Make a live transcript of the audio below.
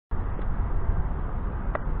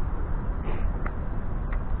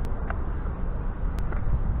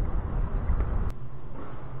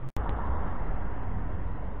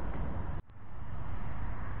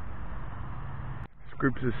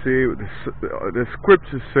Scriptures say, the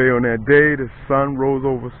scriptures say on that day the sun rose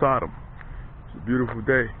over Sodom. It's a beautiful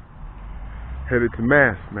day. Headed to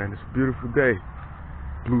Mass, man. It's a beautiful day.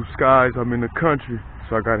 Blue skies. I'm in the country,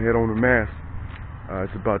 so I gotta head on to Mass.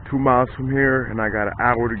 It's about 2 miles from here, and I got an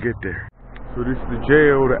hour to get there. So this is the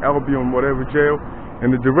jail, the Albion, whatever jail, and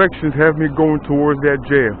the directions have me going towards that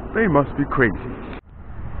jail. They must be crazy.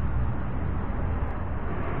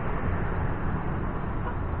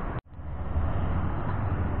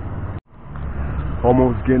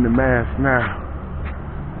 Almost getting to Mass now.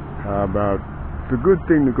 It's a good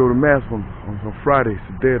thing to go to Mass on Friday. It's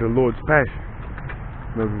the day of the Lord's Passion.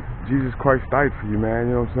 You know, Jesus Christ died for you,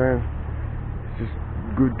 man. You know what I'm saying? It's just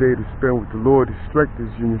a good day to spend with the Lord. It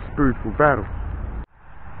strengthens you in your spiritual battle.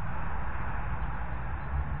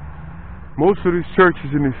 Most of these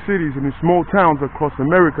churches in the cities and in small towns across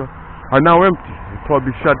America are now empty. They'll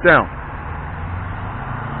probably be shut down.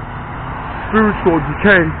 Spiritual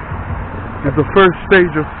decay is the first stage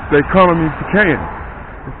of the economy decaying.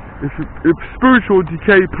 If spiritual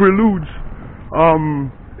decay preludes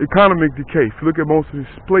economic decay, if you look at most of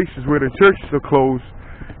these places where the churches are closed,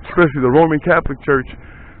 especially the Roman Catholic Church,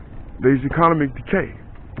 there's economic decay.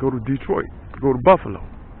 Go to Detroit, go to Buffalo.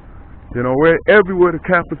 You know, everywhere the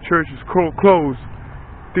Catholic Church is closed,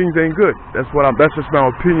 things ain't good. That's just my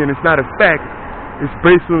opinion. It's not a fact. It's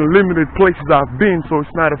based on the limited places I've been, so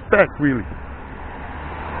it's not a fact really.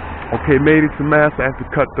 Okay, made it to Mass. I have to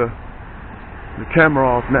cut the camera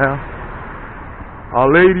off now. Our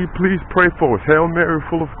Lady, please pray for us. Hail Mary,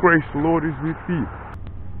 full of grace, the Lord is with thee.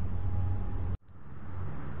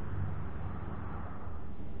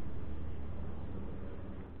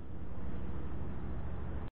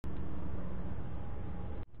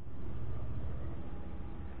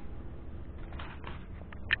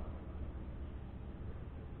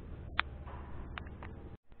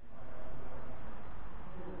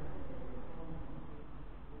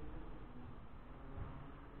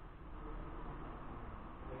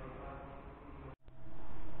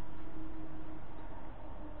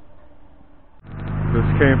 Just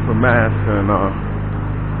came from Mass and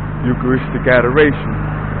Eucharistic adoration.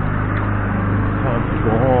 Time to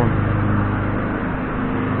go home.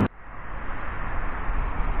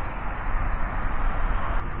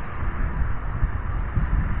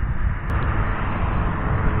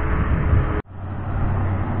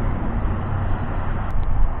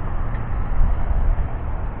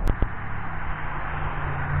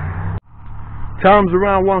 Time's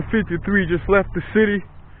around 1:53. Just left the city.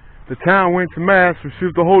 The town went to Mass,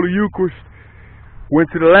 received the Holy Eucharist, went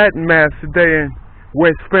to the Latin Mass today, and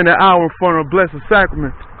spent an hour in front of the Blessed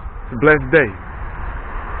Sacrament. It's a blessed day.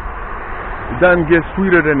 It doesn't get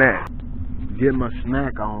sweeter than that. Get my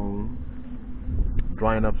snack on.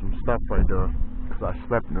 Drying up some stuff right there, because I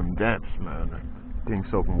slept in them damps, man. Things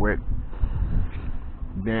soaking wet.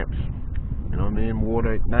 Damps. You know what I mean?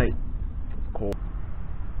 Water at night. Cold.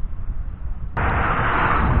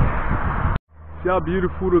 See how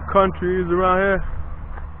beautiful the country is around here?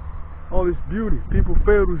 All this beauty. People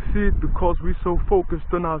fail to see it because we're so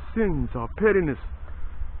focused on our sins, our pettiness.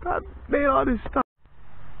 God made all this stuff.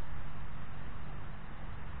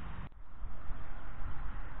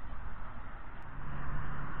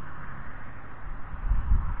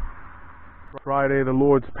 Friday, the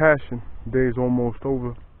Lord's Passion. Day is almost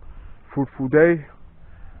over. Fruitful day.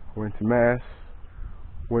 Went to Mass.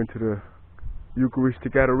 Went to the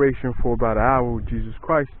Eucharistic adoration for about an hour with Jesus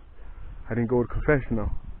Christ. I didn't go to confessional.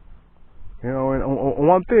 You know, and on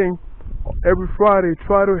one thing, every Friday,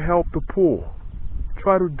 try to help the poor.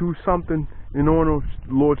 Try to do something in honor of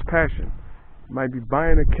the Lord's Passion. You might be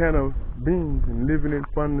buying a can of beans and living in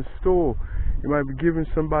front of the store. You might be giving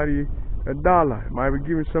somebody $1. You might be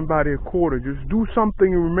giving somebody a quarter. Just do something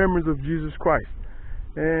in remembrance of Jesus Christ.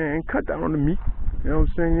 And cut down on the meat. You know what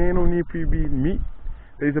I'm saying? There ain't no need for you to be eating meat.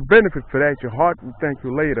 There's a benefit for that. Your heart will thank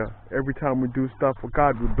you later. Every time we do stuff for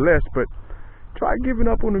God, we're blessed. But try giving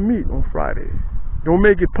up on the meat on Friday. Don't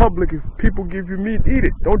make it public. If people give you meat, eat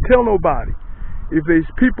it. Don't tell nobody. If there's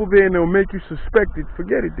people there and they'll make you suspect it,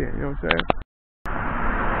 forget it then. You know what I'm saying?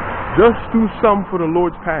 Just do something for the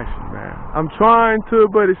Lord's Passion, man. I'm trying to,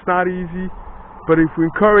 but it's not easy. But if we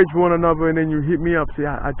encourage one another and then you hit me up, say,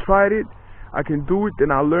 I tried it, I can do it,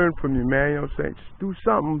 then I'll learn from you, man. You know what I'm saying? Just do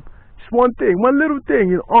something. Just one thing, one little thing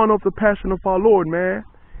in honor of the passion of our Lord, man.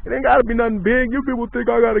 It ain't gotta be nothing big. You people think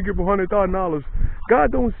I gotta give $100,000.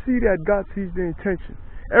 God don't see that. God sees the intention.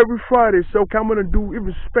 Every Friday, so okay, I'm gonna do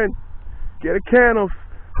even get a can of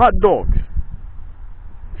hot dogs.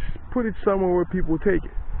 Just put it somewhere where people take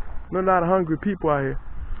it. Not a lot of hungry people out here.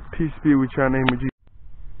 Peace be with you in the name of Jesus.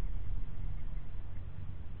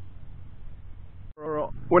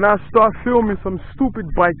 when I start filming, some stupid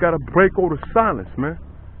bike gotta break all the silence, man.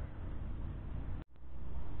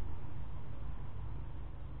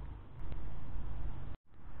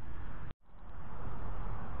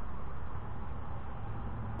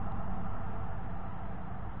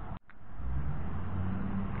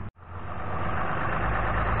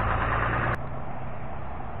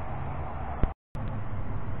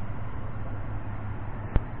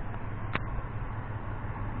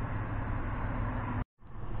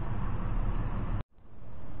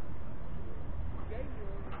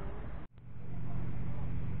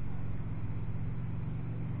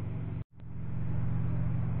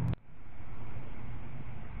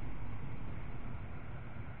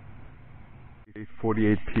 It's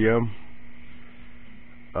 8:48 p.m.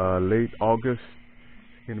 Late August.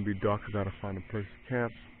 It's gonna be dark. I gotta find a place to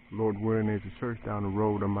camp. Lord willing, there's a church down the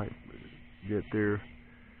road. I might get there.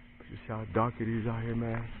 Just how dark it is out here,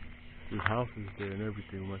 man. There's houses there and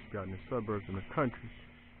everything. Must be out in the suburbs in the country.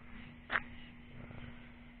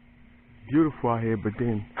 Beautiful out here, but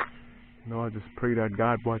then, you know, I just pray that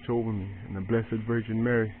God watch over me and the Blessed Virgin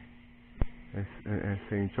Mary and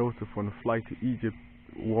Saint Joseph on the flight to Egypt.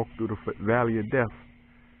 Walk through the valley of death.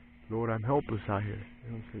 Lord, I'm helpless out here.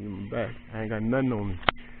 You know what I'm saying? I'm back. I ain't got nothing on me.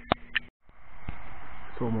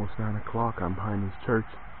 It's almost 9 o'clock. I'm behind this church.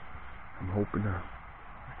 I'm hoping to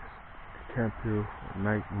camp here at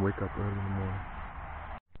night and wake up early in the morning.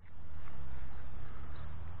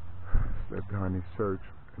 Slept behind this church,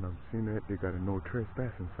 and I'm seeing that they got a no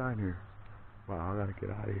trespassing sign here. Wow, I gotta get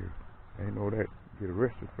out of here. I didn't know that. Get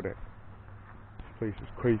arrested for that. Place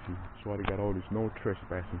is crazy. That's why they got all these no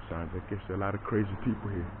trespassing signs. I guess there are a lot of crazy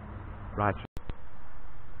people here. Rochester.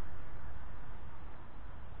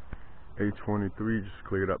 8:23, just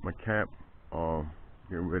cleared up my camp.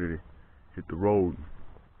 Getting ready to hit the road.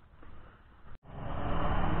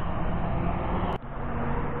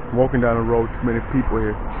 I'm walking down the road, too many people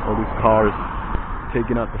here. All these cars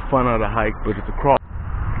taking out the fun out of the hike, but it's a cross.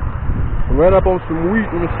 I ran up on some wheat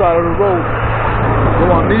on the side of the road.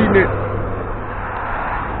 So I'm eating it.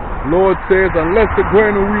 Lord says, unless the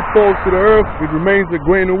grain of wheat falls to the earth, it remains a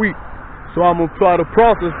grain of wheat. So I'm going to try to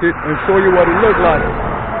process it and show you what it looks like.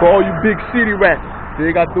 For all you big city rats,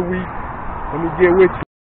 they got the wheat. Let me get with you.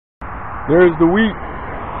 There's the wheat.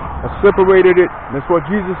 I separated it. That's what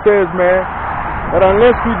Jesus says, man. That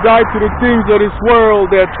unless we die to the things of this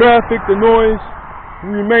world, their traffic, the noise,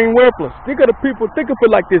 we remain worthless. Think of the people. Think of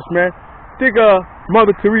it like this, man. Think of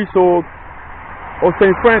Mother Teresa or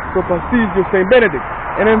St. Francis of Assisi or St. Benedict.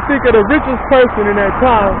 And then think of the richest person in that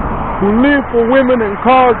time who lived for women and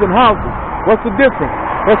cars and houses. What's the difference?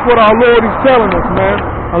 That's what our Lord is telling us, man.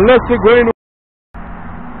 Unless the grain of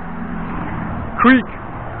creek,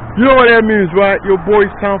 you know what that means, right? Your boy,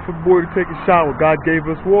 it's time for the boy to take a shower. God gave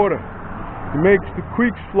us water. He makes the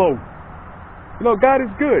creeks flow. You know, God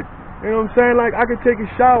is good. You know what I'm saying? Like, I could take a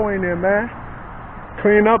shower in there, man.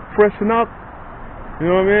 Clean up, freshen up.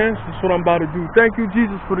 You know what I mean? That's what I'm about to do. Thank you,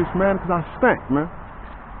 Jesus, for this, man, because I stank, man.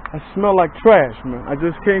 I smell like trash, man. I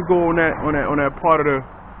just can't go on that part of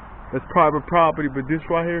that's private property, but this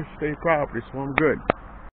right here is state property, so I'm good.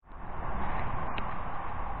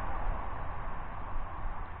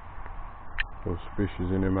 Those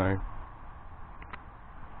fishes in there, man.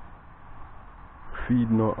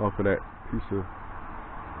 Feeding off of that piece of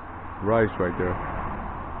rice right there.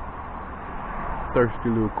 Thirsty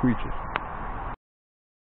little creatures.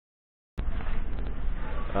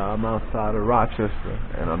 I'm outside of Rochester,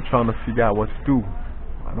 and I'm trying to figure out what to do.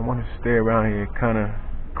 I don't want to stay around here, kind of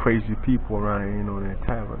crazy people around here, you know, that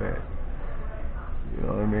type of that. You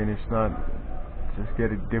know what I mean? It's not just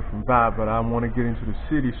get a different vibe, but I want to get into the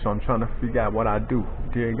city, so I'm trying to figure out what I do.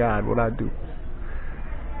 Dear God, what I do.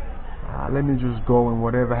 Let me just go, and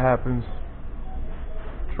whatever happens,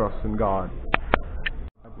 trust in God.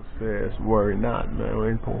 The Bible says, worry not, man. We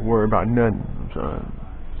ain't supposed to worry about nothing.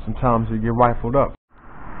 Sometimes you get rifled up.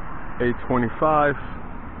 8:25.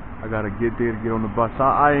 I gotta get there to get on the bus.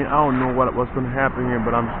 I don't know what's gonna happen here,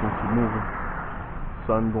 but I'm just gonna keep moving.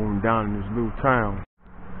 Sun going down in this little town.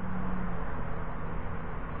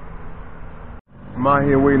 I'm out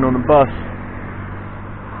here waiting on the bus.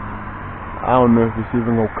 I don't know if it's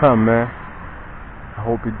even gonna come, man. I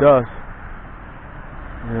hope it does.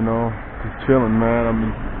 You know, just chilling, man. I'm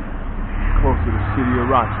close to the city of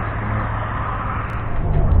Rochester, man.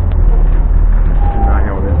 Sitting out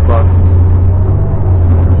here on this bus.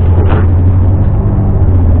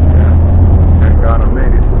 Yeah. Thank God I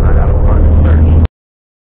made it. I gotta find a church.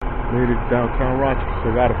 Made it downtown Rochester.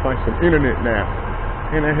 Gotta find some internet now.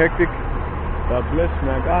 Ain't that hectic? God bless me.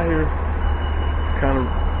 I got here kind of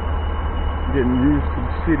getting used to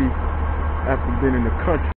the city. after being in the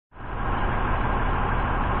country.